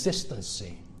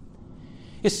consistency.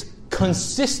 It's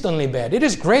consistently bad. It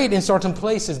is great in certain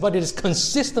places, but it is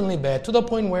consistently bad to the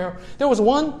point where there was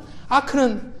one, I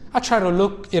tried to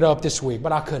look it up this week,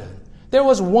 but I couldn't. There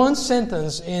was one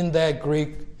sentence in that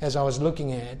Greek, as I was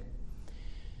looking at,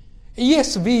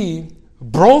 ESV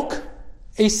broke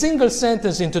a single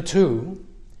sentence into two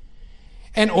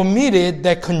and omitted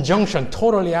that conjunction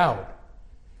totally out,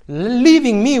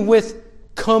 leaving me with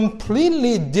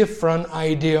completely different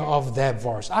idea of that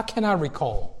verse. I cannot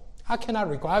recall.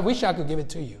 I wish I could give it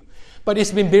to you. But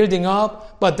it's been building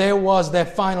up, but there was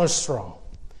that final straw.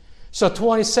 So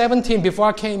 2017, before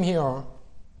I came here,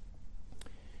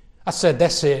 I said,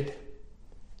 that's it.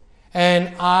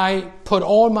 And I put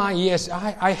all my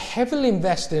ESV, I heavily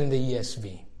invested in the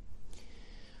ESV.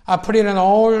 I put it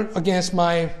all against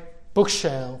my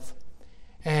bookshelf,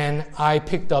 and I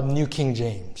picked up New King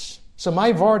James. So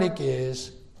my verdict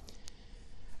is,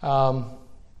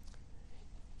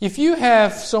 if you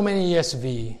have so many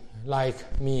ESV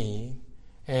like me,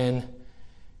 and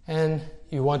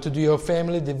you want to do your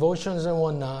family devotions and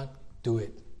whatnot, do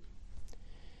it.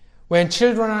 When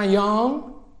children are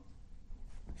young,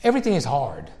 everything is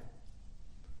hard.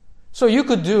 So you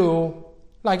could do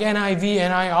like NIV,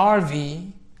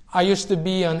 NIRV. I used to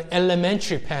be an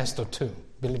elementary pastor too,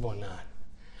 believe it or not.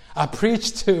 I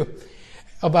preached to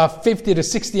about 50 to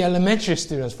 60 elementary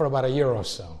students for about a year or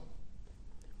so.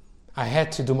 I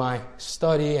had to do my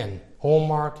study and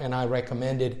homework, and I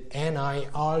recommended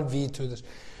NIRV to this.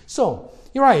 So,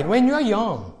 you're right, when you're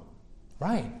young,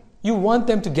 right, you want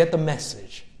them to get the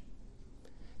message.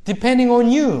 Depending on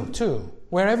you too,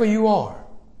 wherever you are.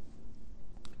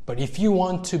 But if you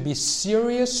want to be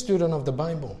serious student of the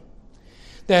Bible,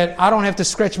 that I don't have to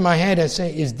scratch my head and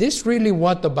say, is this really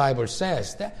what the Bible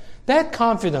says? That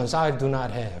confidence I do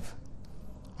not have.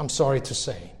 I'm sorry to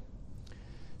say.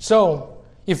 So,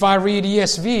 if I read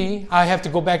ESV, I have to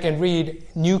go back and read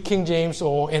New King James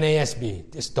or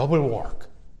NASB. It's double work.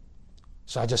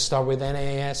 So I just start with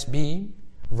NASB,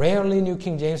 rarely New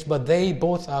King James, but they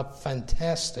both are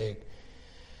fantastic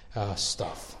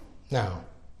stuff. Now,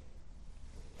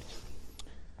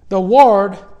 the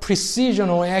word precision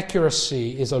or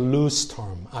accuracy is a loose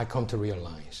term, I come to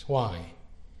realize. Why?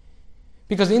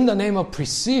 Because in the name of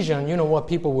precision, you know what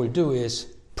people will do is,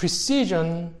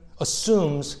 precision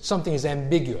assumes something is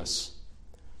ambiguous.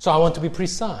 So I want to be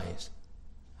precise.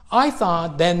 I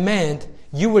thought that meant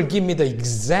you will give me the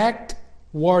exact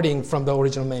wording from the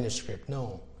original manuscript.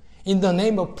 No. In the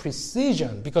name of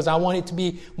precision, because I want it to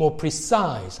be more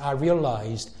precise, I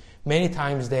realized many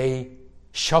times they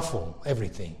shuffle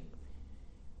everything.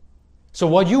 So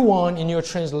what you want in your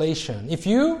translation, if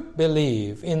you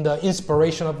believe in the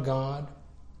inspiration of God,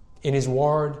 in His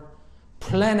Word,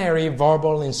 plenary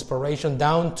verbal inspiration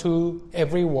down to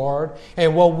every word,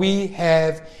 and what we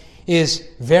have is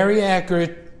very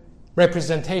accurate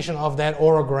representation of that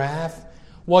orograph,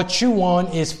 what you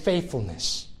want is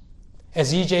faithfulness.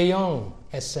 As E.J. Young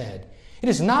has said, it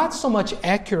is not so much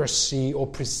accuracy or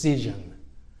precision.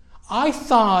 I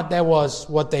thought that was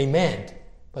what they meant,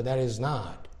 but that is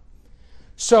not.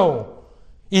 So,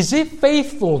 is it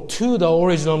faithful to the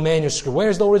original manuscript? Where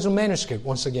is the original manuscript?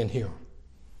 Once again here.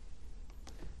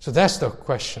 So that's the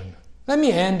question. Let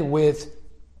me end with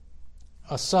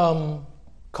some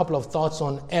couple of thoughts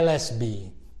on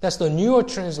LSB. That's the newer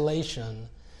translation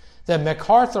that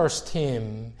MacArthur's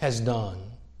team has done,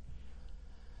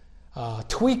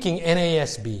 tweaking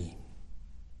NASB.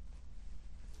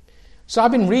 So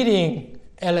I've been reading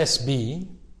LSB.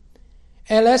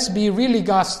 LSB really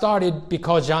got started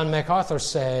because John MacArthur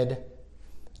said,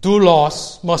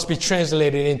 doulos must be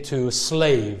translated into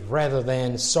slave rather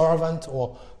than servant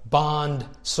or bond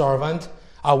servant.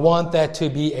 I want that to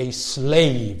be a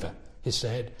slave, he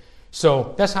said.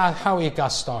 So that's how it got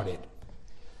started.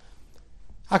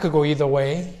 I could go either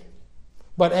way.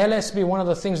 But LSB, one of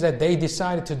the things that they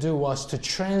decided to do was to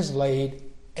translate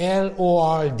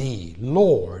L-O-R-D,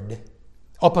 Lord,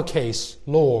 uppercase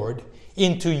Lord,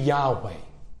 into Yahweh.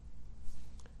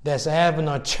 There's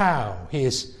Abner Chow,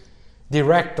 his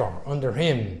director under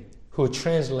him, who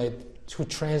translated,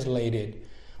 updated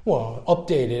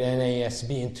NASB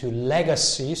into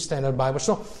Legacy, Standard Bible.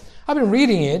 So I've been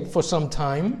reading it for some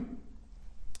time.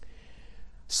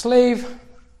 Slave,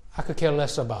 I could care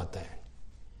less about that.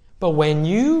 But when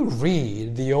you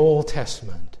read the Old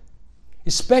Testament,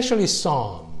 especially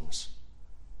Psalms,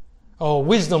 or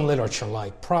wisdom literature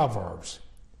like Proverbs,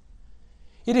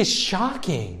 it is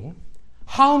shocking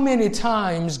how many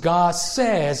times God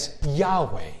says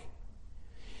Yahweh.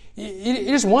 It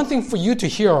is one thing for you to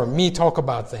hear me talk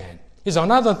about that. It's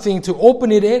another thing to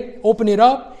open it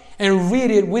up and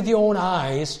read it with your own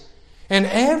eyes. And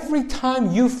every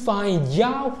time you find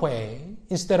Yahweh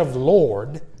instead of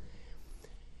Lord,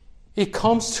 it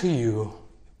comes to you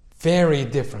very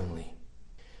differently.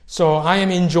 So I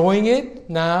am enjoying it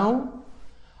now.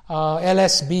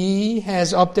 LSB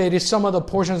has updated some of the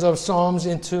portions of Psalms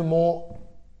into more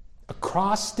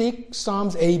acrostic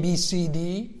Psalms, A, B, C,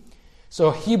 D.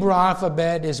 So Hebrew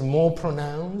alphabet is more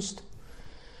pronounced.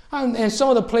 And some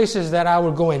of the places that I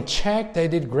would go and check, they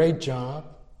did a great job.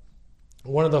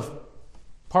 One of the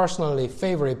personally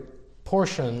favorite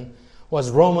portion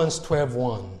was Romans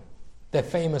 12:1. That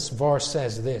famous verse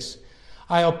says this: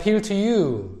 I appeal to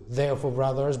you, therefore,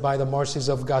 brothers, by the mercies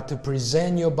of God, to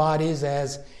present your bodies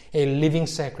as a living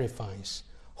sacrifice,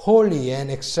 holy and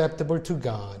acceptable to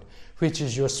God, which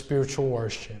is your spiritual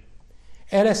worship.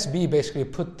 LSB basically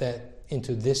put that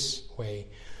into this way: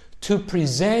 to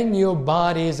present your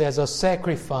bodies as a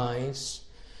sacrifice,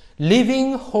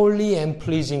 living, holy, and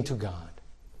pleasing to God.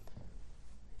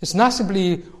 It's not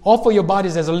simply offer your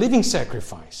bodies as a living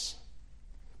sacrifice,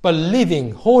 but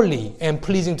living, holy, and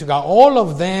pleasing to God. All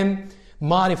of them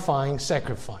modifying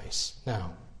sacrifice.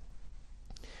 Now,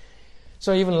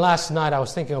 so even last night I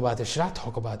was thinking about this. Should I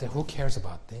talk about that? Who cares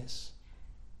about this?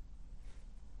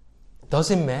 Does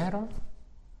it matter?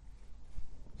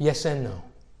 Yes and no.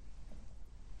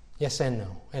 Yes and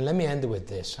no. And let me end with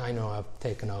this. I know I've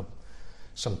taken up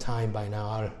some time by now.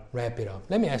 I'll wrap it up.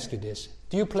 Let me ask you this.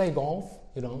 Do you play golf?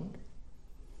 You don't?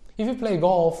 If you play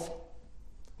golf,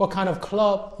 what kind of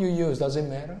club you use, does it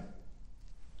matter?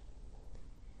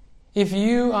 If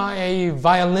you are a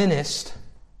violinist,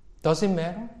 does it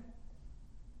matter?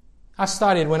 I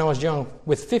started when I was young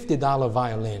with $50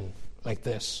 violin like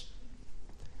this.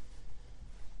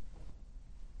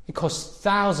 It costs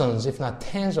thousands, if not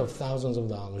tens of thousands of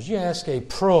dollars. You ask a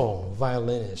pro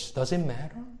violinist, does it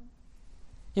matter?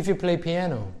 If you play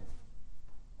piano,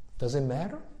 does it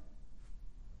matter?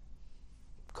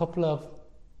 A couple of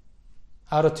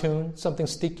out of tune, something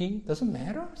sticky, doesn't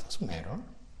matter? It doesn't matter.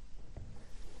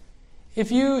 If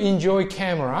you enjoy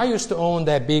camera, I used to own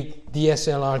that big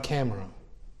DSLR camera.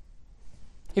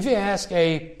 If you ask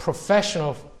a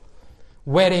professional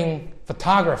wedding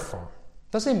photographer,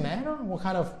 does it matter what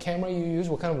kind of camera you use,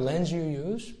 what kind of lens you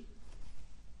use?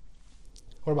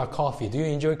 What about coffee? Do you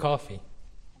enjoy coffee?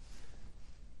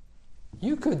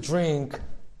 You could drink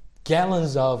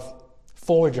gallons of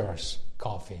Folgers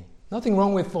coffee. Nothing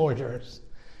wrong with Folgers.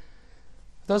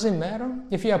 Doesn't matter.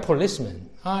 If you're a policeman,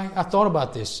 I thought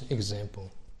about this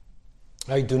example.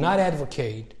 I do not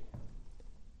advocate,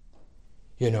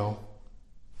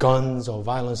 guns or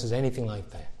violence or anything like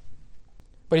that.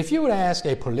 But if you would ask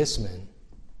a policeman,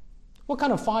 what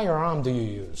kind of firearm do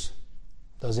you use?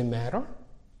 Does it matter?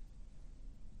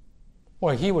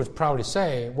 Well, he would probably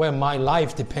say, well, my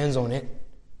life depends on it.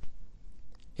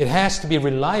 It has to be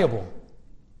reliable.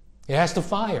 It has to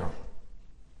fire.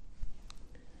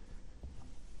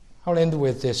 I'll end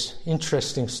with this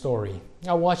interesting story.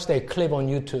 I watched a clip on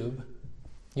YouTube.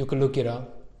 You can look it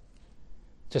up.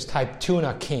 Just type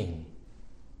Tuna King.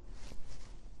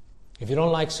 If you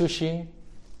don't like sushi,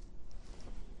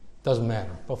 doesn't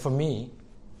matter. But for me,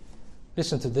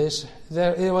 listen to this.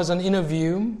 There was an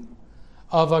interview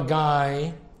of a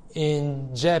guy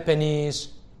in Japanese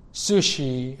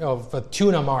sushi of a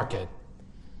tuna market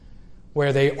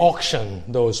where they auction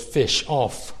those fish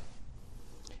off.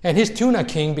 And he's Tuna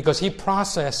King because he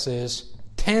processes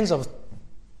tens of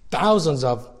thousands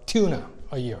of tuna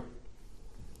a year.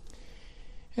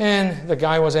 And the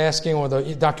guy was asking, or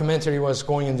the documentary was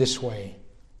going in this way.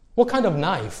 What kind of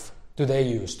knife do they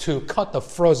use to cut the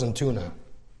frozen tuna?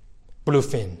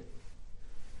 Bluefin.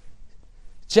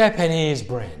 Japanese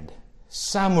brand.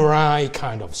 Samurai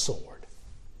kind of sword.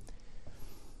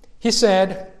 He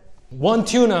said, one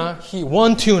tuna,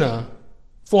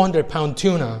 400-pound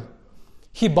tuna,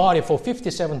 he bought it for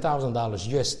 $57,000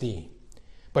 USD.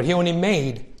 But he only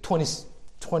made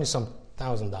 $20-some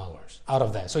thousand out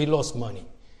of that. So he lost money.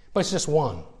 But it's just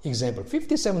one example.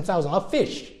 $57,000 a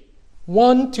fish.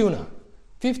 One tuna.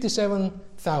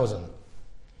 $57,000.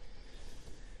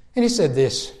 And he said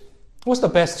this, what's the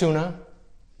best tuna?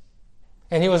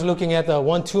 And he was looking at the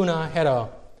one tuna, had a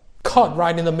cut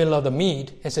right in the middle of the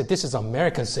meat, and said, this is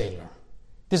American sailor.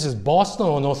 This is Boston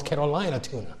or North Carolina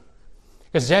tuna.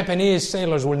 Because Japanese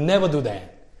sailors will never do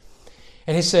that.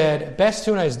 And he said, best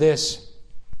tuna is this.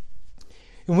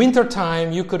 In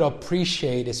wintertime, you could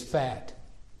appreciate its fat.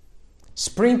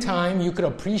 Springtime, you could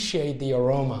appreciate the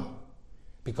aroma.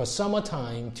 Because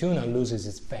summertime, tuna loses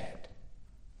its fat.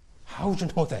 How would you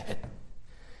know that?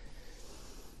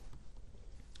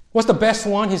 What's the best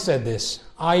one? He said this.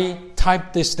 I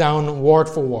typed this down word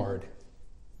for word.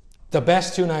 The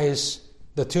best tuna is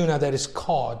the tuna that is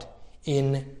caught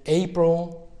in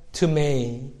April to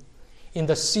May in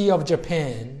the Sea of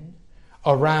Japan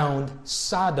around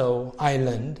Sado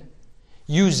Island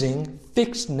using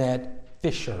fixed net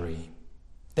fishery.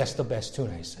 That's the best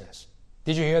tuna, he says.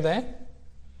 Did you hear that?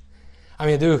 I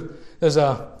mean, there's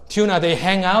a tuna, they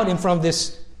hang out in front of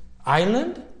this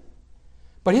island.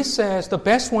 But he says the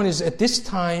best one is at this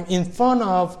time in front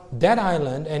of that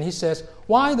island. And he says,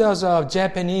 why does a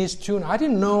Japanese tuna? I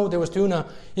didn't know there was tuna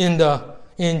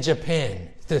in Japan,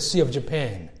 the Sea of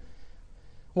Japan.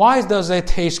 Why does it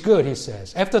taste good, he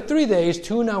says. After 3 days,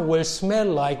 tuna will smell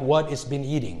like what it's been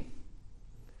eating.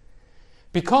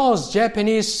 Because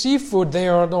Japanese seafood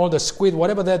there, all the squid,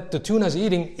 whatever that the tuna is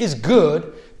eating is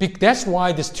good, that's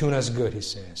why this tuna is good, he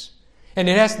says. And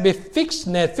it has to be fixed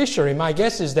net fishery. My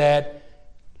guess is that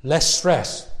less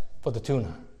stress for the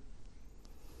tuna.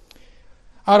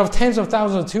 Out of tens of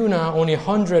thousands of tuna, only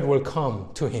 100 will come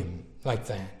to him like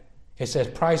that. He says,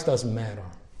 price doesn't matter.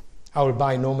 I will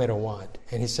buy no matter what.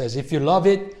 And he says, if you love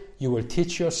it, you will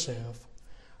teach yourself.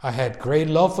 I had great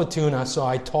love for tuna, so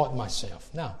I taught myself.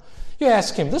 Now, you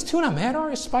ask him, does tuna matter?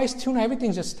 Is spiced tuna,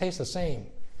 everything just tastes the same.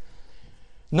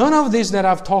 None of this that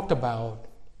I've talked about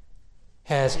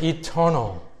has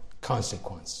eternal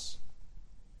consequence.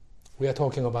 We are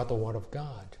talking about the Word of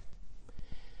God.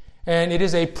 And it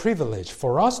is a privilege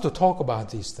for us to talk about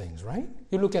these things, right?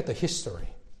 You look at the history.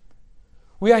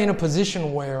 We are in a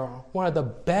position where one of the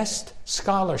best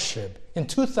scholarship in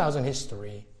 2000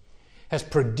 history has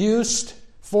produced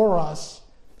for us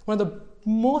one of the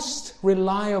most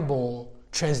reliable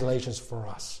translations for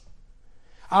us.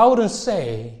 I wouldn't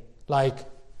say, like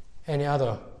any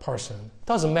other person,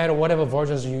 doesn't matter whatever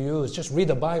versions you use, just read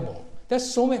the Bible.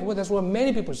 That's what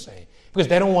many people say, because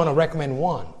they don't want to recommend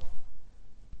one.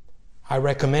 I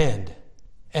recommend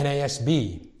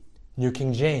NASB, New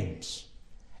King James.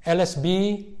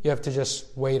 LSB, you have to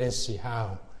just wait and see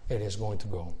how it is going to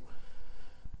go.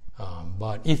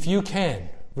 But if you can,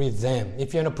 read them.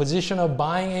 If you're in a position of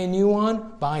buying a new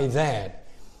one, buy that.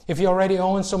 If you already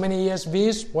own so many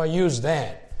ESVs, well, use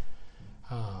that.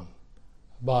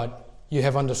 But you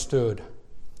have understood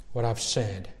what I've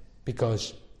said,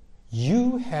 because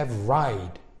you have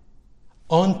right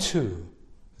unto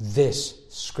this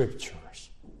scriptures.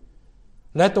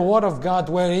 Let the word of God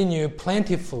dwell in you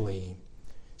plentifully,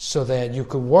 so that you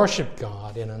could worship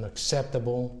God in an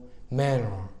acceptable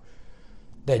manner,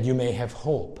 that you may have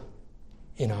hope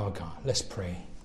in our God. Let's pray.